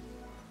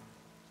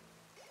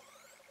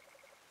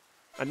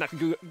 And that can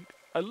go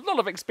a lot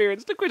of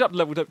experience. The grid up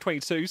leveled up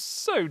 22.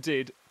 So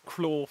did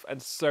Clorf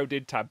and so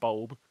did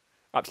Tadbulb.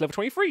 Up to level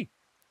 23.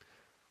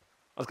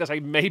 I was going to say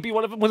maybe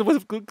one of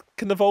them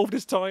can evolve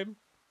this time.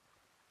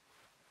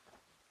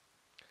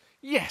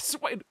 Yes,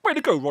 way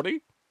to go,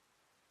 Ronnie.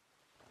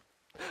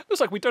 Looks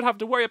like we don't have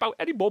to worry about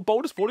any more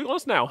boulders falling on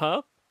us now,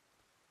 huh?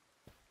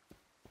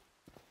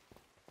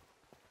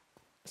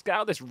 Let's get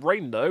out of this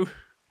rain, though.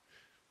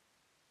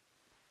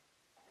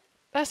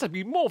 There's to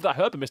be more of that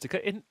Herba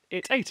Mystica in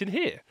it 8 in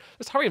here.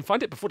 Let's hurry and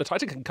find it before the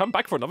Titan can come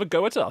back for another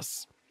go at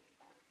us.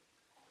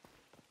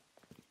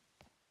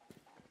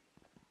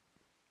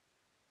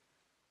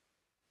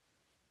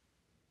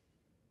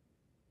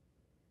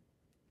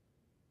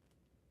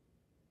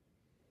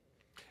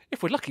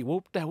 If we're lucky,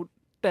 well,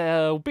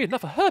 there'll be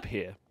another herb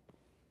here.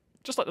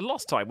 Just like the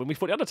last time when we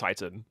fought the other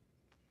Titan.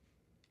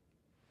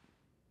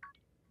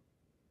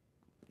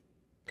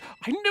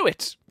 I knew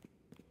it!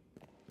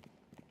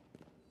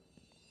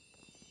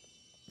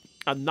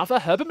 Another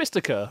Herba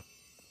Mystica.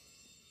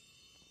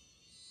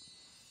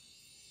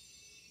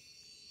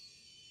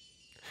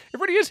 It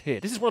really is here.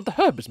 This is one of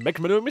the herbs. Make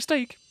no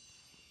mistake.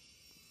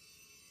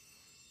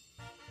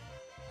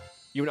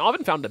 You and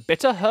Arvin found a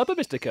bitter Herba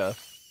Mystica.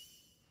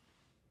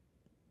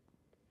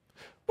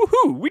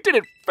 Woohoo! We did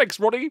it! Thanks,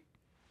 Ronnie!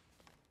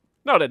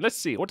 Now then, let's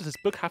see. What does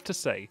this book have to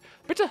say?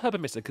 Bitter Herba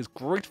Mystica is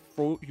great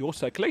for your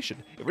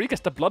circulation. It really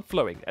gets the blood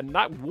flowing, and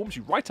that warms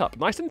you right up,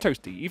 nice and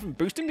toasty, even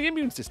boosting the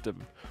immune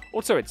system.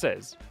 Or so it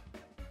says.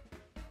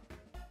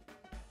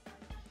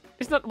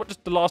 Isn't that what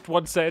just the last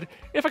one said?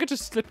 If I could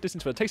just slip this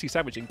into a tasty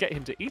sandwich and get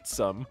him to eat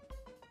some.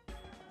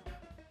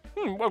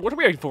 Well, what are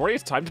we waiting for?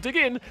 It's time to dig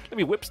in. Let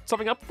me whip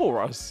something up for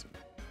us.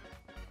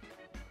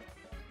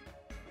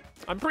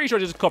 I'm pretty sure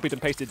I just copied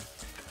and pasted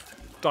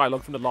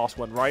dialogue from the last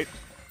one, right?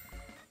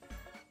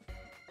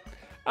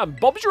 And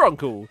Bob's your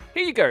uncle.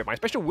 Here you go, my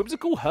special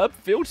whimsical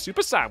herb-filled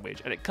super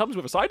sandwich, and it comes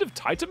with a side of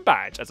Titan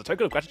badge as a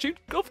token of gratitude,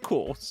 of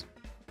course.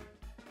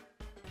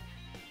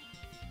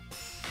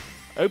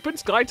 Open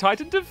Sky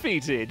Titan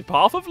defeated.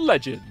 Path of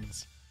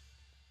Legends.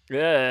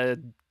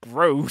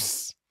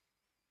 Gross.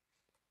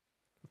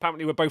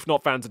 Apparently we're both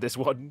not fans of this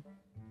one.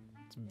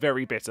 It's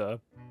very bitter.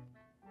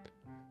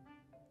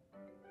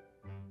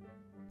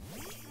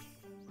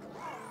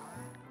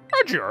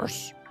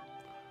 Edges.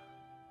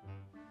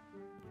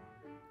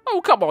 Oh,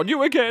 come on,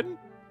 you again.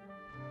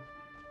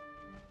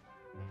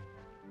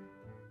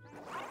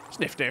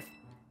 Sniff, sniff.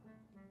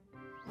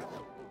 Do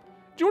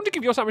you want to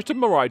give your sandwich to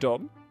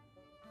Miraidon?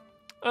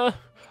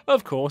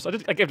 Of course.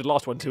 I gave the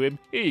last one to him.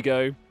 Here you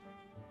go.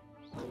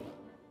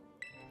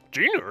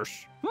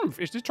 Genius.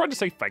 Is he trying to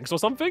say thanks or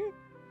something?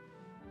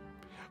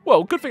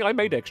 Well, good thing I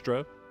made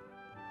extra.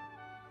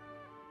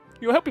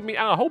 You're helping me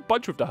out a whole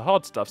bunch with the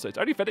hard stuff, so it's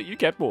only fair that you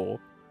get more.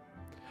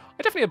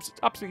 I definitely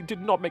absolutely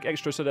did not make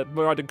extra so that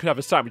Miraidon could have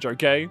a sandwich,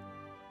 okay?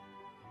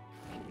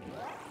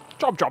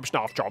 Chomp, chomp,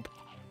 snarf, chomp.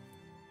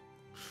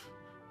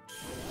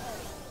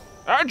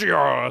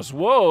 Adios!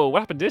 Whoa,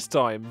 what happened this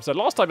time? So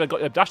last time I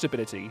got a dash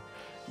ability.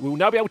 We will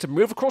now be able to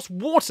move across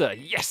water.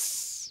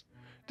 Yes!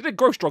 Did it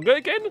grow stronger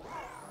again?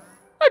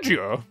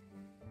 Adieu!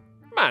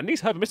 Man,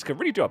 these Herba Mystica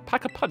really do a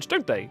pack a punch,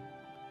 don't they?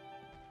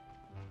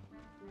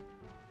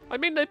 I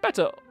mean, they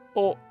better,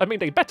 or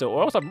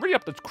else I'm really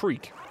up the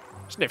creek.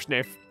 Sniff,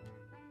 sniff.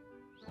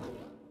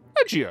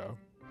 Adieu.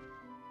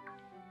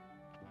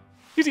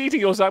 He's eating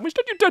your sandwich.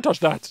 Don't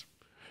touch that.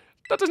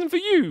 That isn't for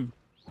you.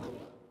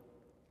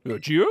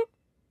 Adieu?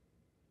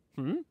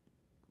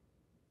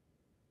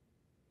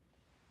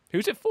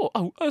 Who's it for?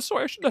 Oh,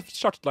 sorry, I shouldn't have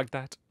shouted like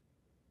that.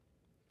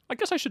 I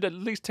guess I should at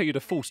least tell you the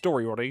full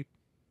story, Ronnie.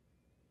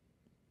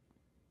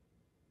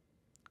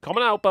 Come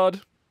on out,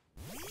 bud.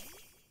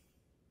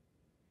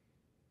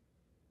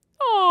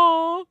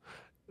 Aww,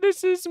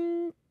 this is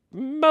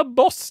my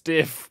boss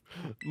stiff,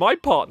 my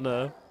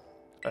partner.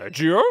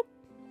 Adieu?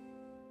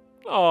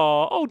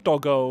 Aw, oh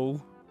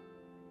doggo.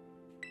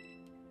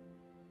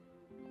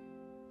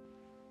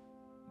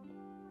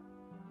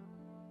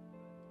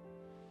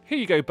 Here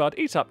you go, bud.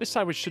 Eat up. This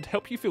sandwich should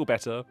help you feel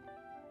better.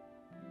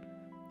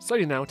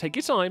 Slowly now. Take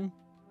your time.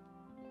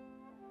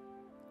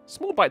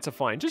 Small bites are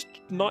fine. Just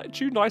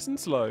chew nice and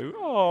slow.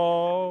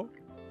 Aww.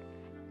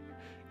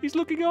 He's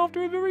looking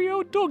after a very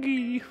old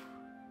doggy.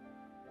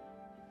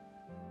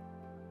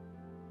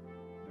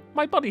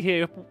 My buddy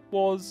here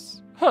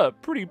was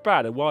hurt pretty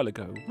bad a while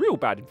ago. Real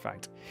bad, in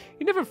fact.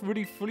 He never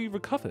really fully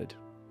recovered.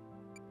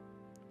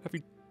 Have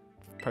you...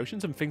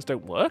 potions and things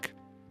don't work?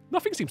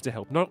 Nothing seems to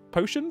help. Not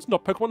potions,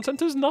 not Pokemon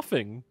centers,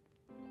 nothing.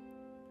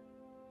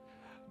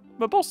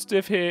 My boss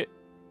Stiff here...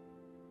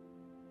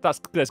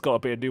 There's got to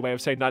be a new way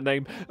of saying that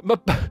name.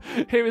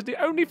 Here is the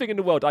only thing in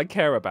the world I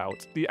care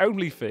about. The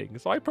only thing.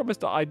 So I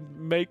promised that I'd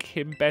make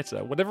him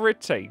better, whatever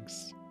it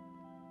takes.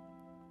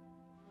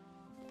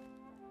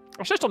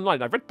 I searched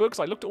online, I read books,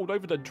 I looked all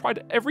over and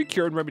tried every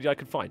cure and remedy I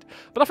could find.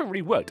 But nothing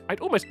really worked. I'd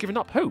almost given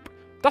up hope.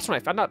 That's when I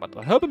found out about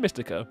the Herba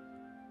Mystica.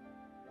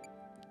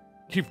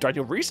 You've done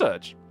your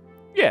research.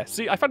 Yeah,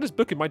 see, I found this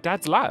book in my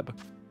dad's lab.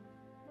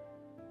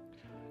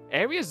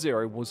 Area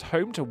 0 was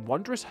home to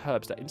wondrous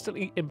herbs that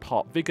instantly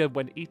impart vigor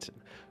when eaten.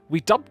 We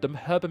dubbed them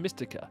Herba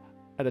Mystica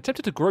and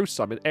attempted to grow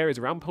some in areas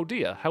around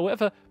Paldea.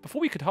 However,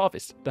 before we could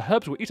harvest, the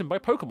herbs were eaten by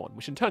Pokemon,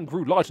 which in turn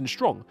grew large and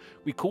strong.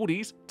 We call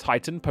these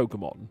Titan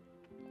Pokemon.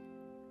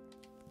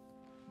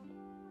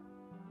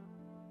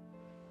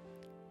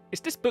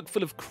 It's this book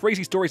full of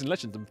crazy stories and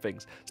legends and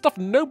things. Stuff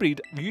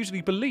nobody'd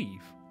usually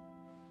believe.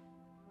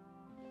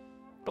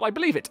 But I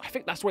believe it. I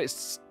think that's what it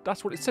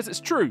says it's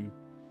true.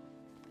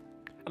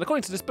 And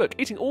according to this book,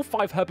 eating all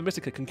 5 Herba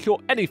Mystica can cure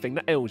anything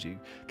that ails you.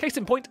 Case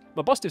in point,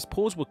 my Bostiff's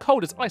paws were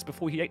cold as ice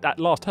before he ate that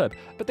last herb,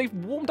 but they've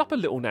warmed up a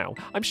little now.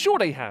 I'm sure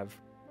they have.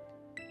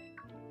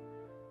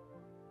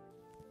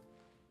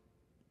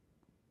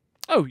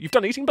 Oh, you've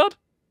done eating, bud?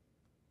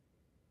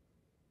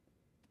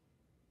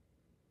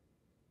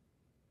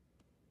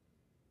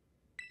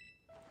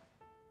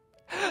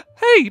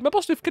 Hey, my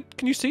Bostiff,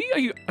 can you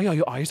see? Are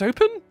your eyes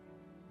open?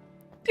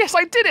 Yes,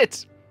 I did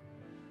it!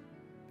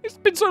 It's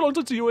been so long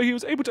since he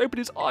was able to open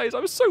his eyes. I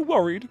was so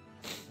worried.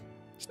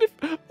 Sniff.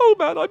 Oh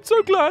man, I'm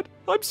so glad.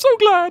 I'm so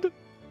glad.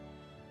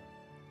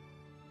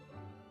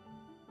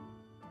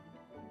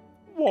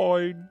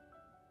 Whine.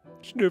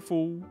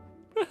 Sniffle.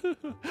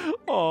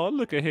 Aw,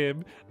 look at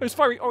him. Those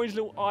fiery orange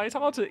little eyes.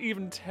 Hard to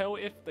even tell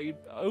if they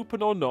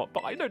open or not,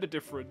 but I know the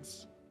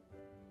difference.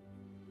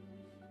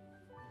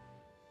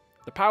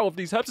 The power of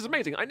these herbs is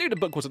amazing. I knew the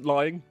book wasn't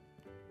lying.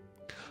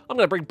 I'm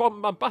going to bring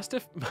my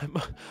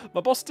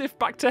boss stiff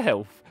back to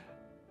health.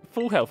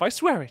 Full health, I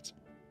swear it.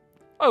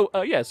 Oh,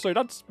 yeah, so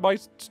that's my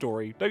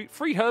story.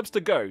 3 herbs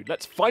to go.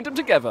 Let's find them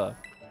together.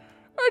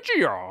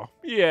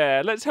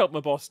 Yeah, let's help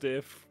my boss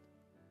stiff.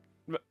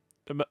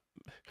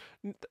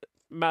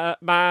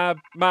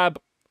 Mab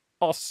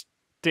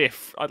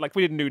Ostiff.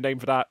 We need a new name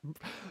for that.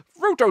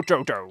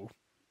 Roto-Jojo.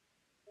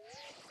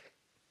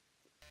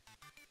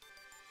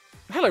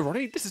 Hello,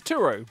 Ronnie. This is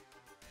Turo.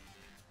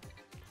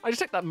 I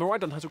detect that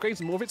Miraidon has regained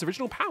some more of its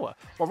original power.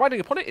 While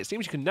riding upon it, it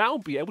seems you can now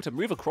be able to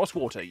move across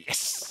water.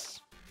 Yes!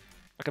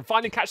 I can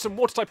finally catch some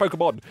water-type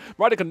Pokemon.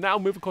 Miraidon can now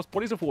move across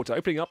bodies of water,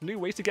 opening up new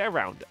ways to get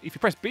around. If you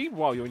press B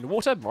while you're in the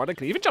water, Miraidon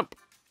can even jump.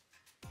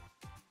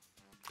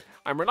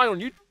 I'm relying on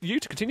you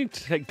to continue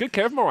to take good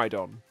care of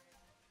Miraidon.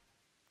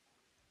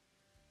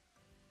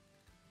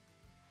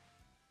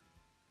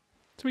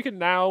 So we can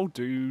now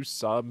do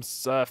some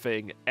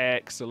surfing.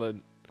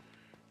 Excellent.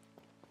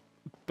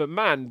 But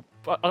man...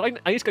 I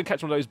need to go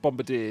catch one of those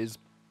Bombardiers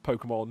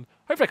Pokemon.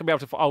 Hopefully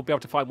I'll be able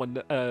to find one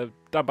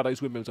down by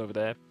those windmills over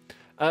there.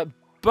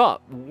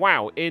 But,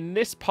 wow, in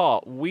this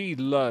part, we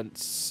learnt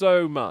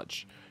so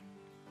much.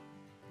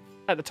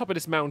 At the top of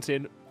this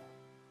mountain,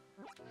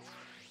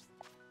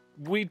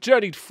 we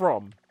journeyed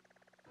from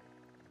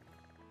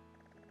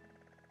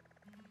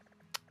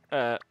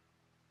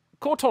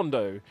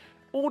Cortondo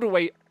all the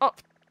way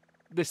up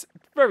this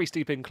very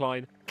steep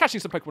incline, catching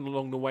some Pokemon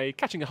along the way,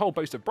 catching a whole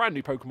host of brand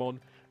new Pokemon,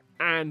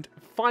 and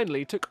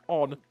finally took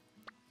on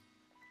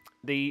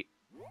the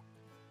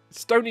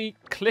Stony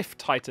Cliff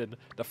Titan,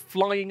 the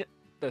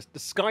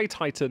Sky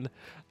Titan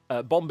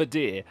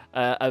Bombardier,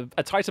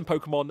 a Titan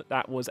Pokemon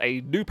that was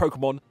a new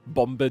Pokemon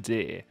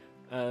Bombardier,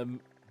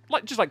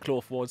 just like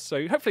Clorf was.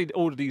 So hopefully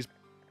all of these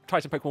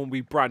Titan Pokemon will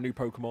be brand new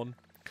Pokemon.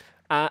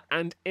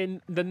 And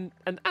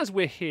as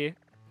we're here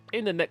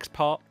in the next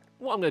part,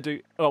 what I'm going to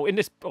do,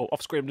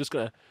 off screen, I'm just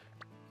going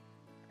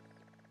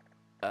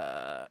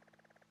to.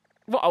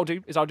 What I'll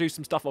do is I'll do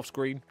some stuff off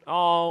screen.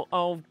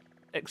 I'll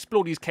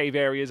explore these cave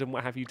areas and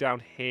what have you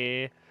down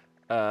here.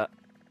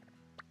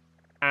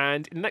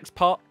 And in the next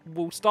part,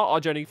 we'll start our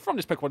journey from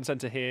this Pokemon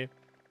Center here.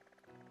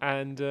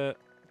 And because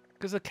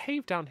there's a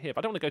cave down here, but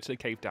I don't want to go to the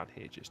cave down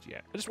here just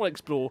yet. I just want to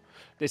explore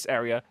this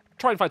area,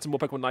 try and find some more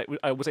Pokemon that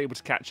I was able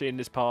to catch in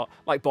this part,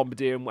 like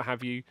Bombardier and what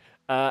have you.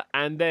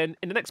 And then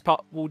in the next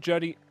part, we'll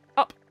journey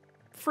up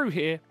through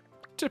here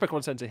to the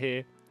Pokemon Center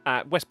here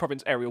at West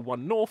Province Area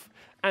 1 North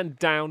and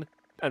down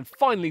and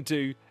finally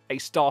do a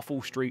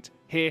Starfall Street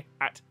here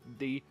at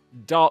the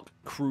Dark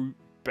Crew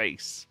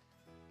base.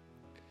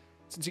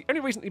 Since he only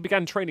recently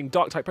began training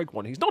Dark-type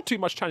Pokemon, he's not too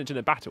much challenge in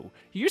a battle.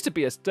 He used to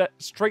be a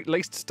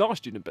straight-laced Star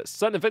student, but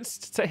certain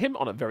events set him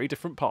on a very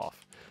different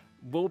path.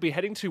 We'll be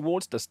heading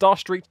towards the Star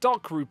Street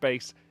Dark Crew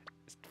base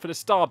for the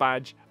Star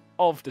Badge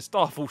of the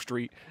Starfall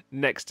Street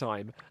next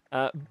time.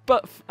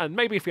 And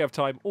maybe if we have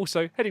time,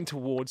 also heading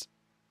towards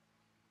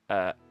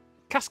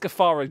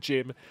Cascafara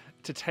Gym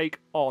to take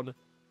on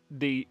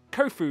the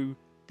Kofu,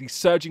 the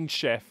Surging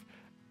Chef,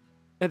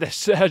 the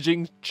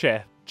Surging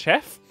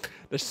Chef,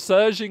 the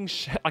Surging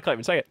Chef, I can't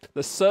even say it,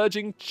 the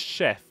Surging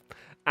Chef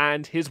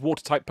and his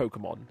Water-type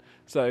Pokemon.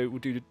 So we'll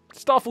do the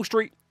Starfall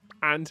Street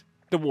and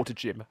the Water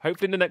Gym,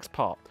 hopefully in the next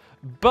part.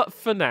 But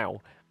for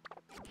now,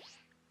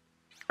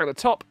 at the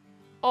top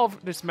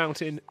of this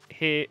mountain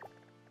here,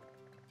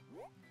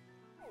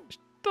 which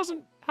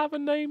doesn't have a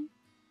name,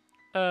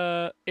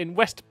 in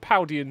West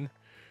Paldian,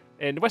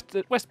 in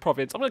West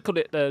Province, I'm going to call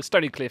it the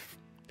Stony Cliff,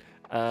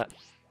 as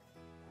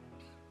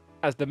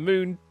the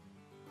moon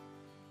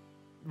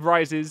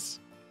rises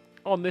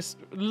on this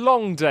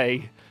long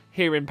day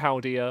here in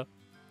Paldea.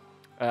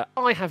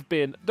 I have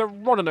been the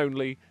Ron and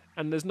Only,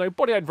 and there's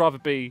nobody I'd rather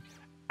be,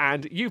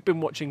 and you've been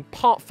watching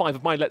part 5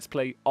 of my Let's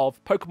Play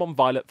of Pokemon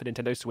Violet for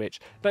Nintendo Switch.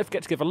 Don't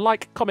forget to give a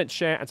like, comment,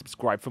 share, and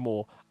subscribe for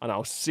more, and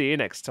I'll see you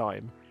next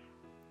time.